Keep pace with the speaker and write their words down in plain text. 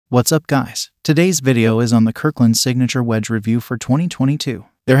What's up guys? Today's video is on the Kirkland Signature Wedge review for 2022.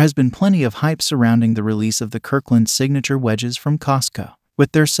 There has been plenty of hype surrounding the release of the Kirkland Signature Wedges from Costco.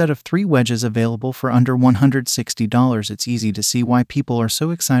 With their set of 3 wedges available for under $160, it's easy to see why people are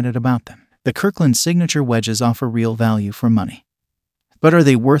so excited about them. The Kirkland Signature Wedges offer real value for money. But are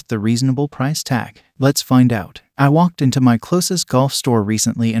they worth the reasonable price tag? Let's find out. I walked into my closest golf store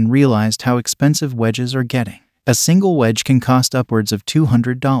recently and realized how expensive wedges are getting. A single wedge can cost upwards of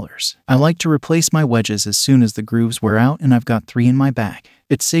 $200. I like to replace my wedges as soon as the grooves wear out, and I've got 3 in my bag.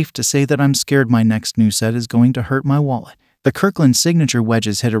 It's safe to say that I'm scared my next new set is going to hurt my wallet. The Kirkland Signature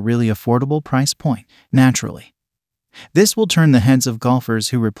Wedges hit a really affordable price point, naturally. This will turn the heads of golfers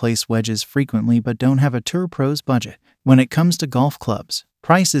who replace wedges frequently but don't have a tour pro's budget. When it comes to golf clubs,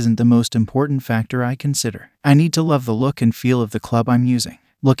 price isn't the most important factor I consider. I need to love the look and feel of the club I'm using.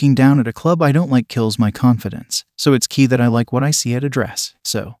 Looking down at a club I don't like kills my confidence, so it's key that I like what I see at a dress.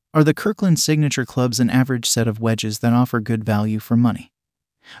 So, are the Kirkland Signature clubs an average set of wedges that offer good value for money?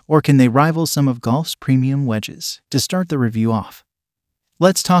 Or can they rival some of golf's premium wedges? To start the review off,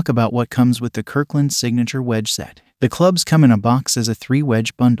 let's talk about what comes with the Kirkland Signature Wedge set. The clubs come in a box as a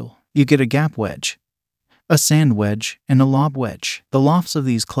 3-wedge bundle. You get a gap wedge, a sand wedge, and a lob wedge. The lofts of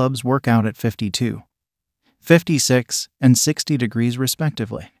these clubs work out at 52, 56, and 60 degrees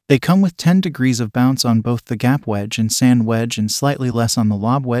respectively. They come with 10 degrees of bounce on both the gap wedge and sand wedge and slightly less on the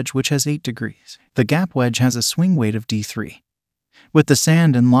lob wedge, which has 8 degrees. The gap wedge has a swing weight of D3, with the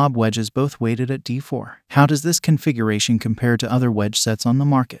sand and lob wedges both weighted at D4. How does this configuration compare to other wedge sets on the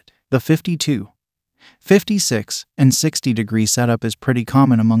market? The 52, 56, and 60 degree setup is pretty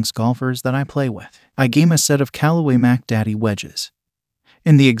common amongst golfers that I play with. I game a set of Callaway Mac Daddy wedges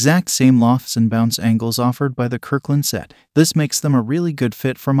in the exact same lofts and bounce angles offered by the Kirkland set. This makes them a really good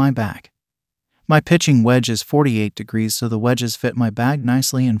fit for my bag. My pitching wedge is 48 degrees, so the wedges fit my bag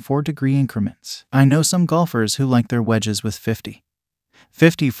nicely in 4-degree increments. I know some golfers who like their wedges with 50,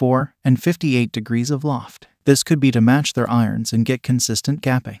 54, and 58 degrees of loft. This could be to match their irons and get consistent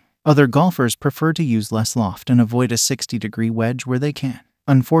gapping. Other golfers prefer to use less loft and avoid a 60-degree wedge where they can.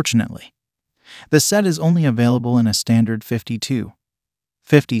 Unfortunately, the set is only available in a standard 52,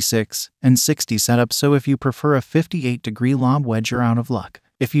 56, and 60 setup, so if you prefer a 58-degree lob wedge, you're out of luck.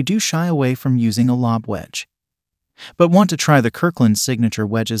 If you do shy away from using a lob wedge, but want to try the Kirkland Signature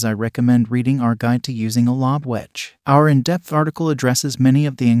Wedges, I recommend reading our guide to using a lob wedge. Our in-depth article addresses many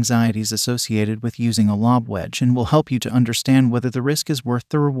of the anxieties associated with using a lob wedge and will help you to understand whether the risk is worth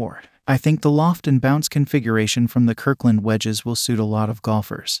the reward. I think the loft and bounce configuration from the Kirkland Wedges will suit a lot of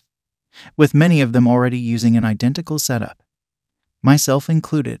golfers, with many of them already using an identical setup, myself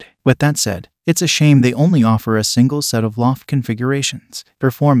included. With that said, it's a shame they only offer a single set of loft configurations.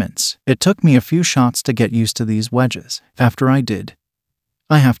 Performance. It took me a few shots to get used to these wedges. After I did,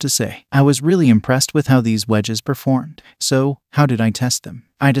 I have to say, I was really impressed with how these wedges performed. So, how did I test them?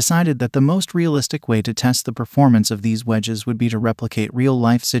 I decided that the most realistic way to test the performance of these wedges would be to replicate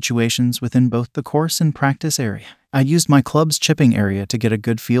real-life situations within both the course and practice area. I used my club's chipping area to get a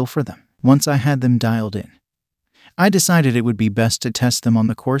good feel for them. Once I had them dialed in, I decided it would be best to test them on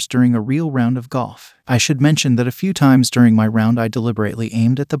the course during a real round of golf. I should mention that a few times during my round I deliberately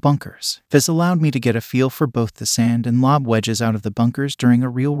aimed at the bunkers. This allowed me to get a feel for both the sand and lob wedges out of the bunkers during a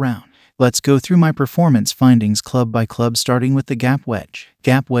real round. Let's go through my performance findings club by club, starting with the gap wedge.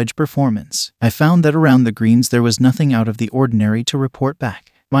 Gap wedge performance. I found that around the greens there was nothing out of the ordinary to report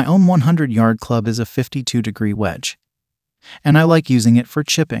back. My own 100-yard club is a 52-degree wedge, and I like using it for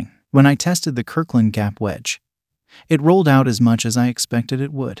chipping. When I tested the Kirkland gap wedge, it rolled out as much as I expected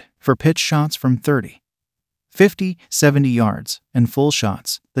it would. For pitch shots from 30, 50, 70 yards, and full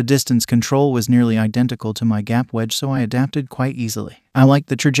shots, the distance control was nearly identical to my gap wedge, so I adapted quite easily. I liked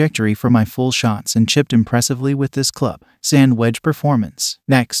the trajectory for my full shots and chipped impressively with this club. Sand wedge performance.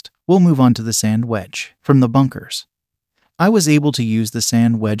 Next, we'll move on to the sand wedge. From the bunkers, I was able to use the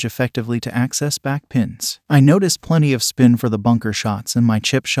sand wedge effectively to access back pins. I noticed plenty of spin for the bunker shots, and my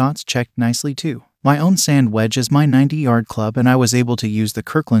chip shots checked nicely too. My own sand wedge is my 90-yard club, and I was able to use the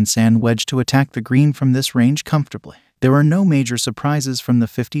Kirkland sand wedge to attack the green from this range comfortably. There were no major surprises from the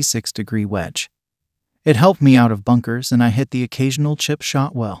 56-degree wedge. It helped me out of bunkers, and I hit the occasional chip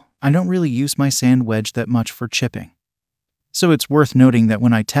shot well. I don't really use my sand wedge that much for chipping, so it's worth noting that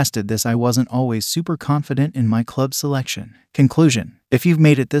when I tested this I wasn't always super confident in my club selection. Conclusion. If you've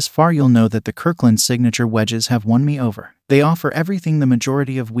made it this far, you'll know that the Kirkland Signature Wedges have won me over. They offer everything the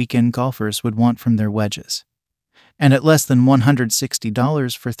majority of weekend golfers would want from their wedges, and at less than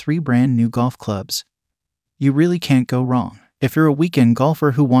 $160 for 3 brand new golf clubs, you really can't go wrong. If you're a weekend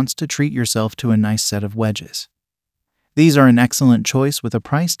golfer who wants to treat yourself to a nice set of wedges, These are an excellent choice with a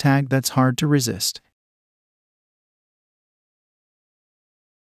price tag that's hard to resist.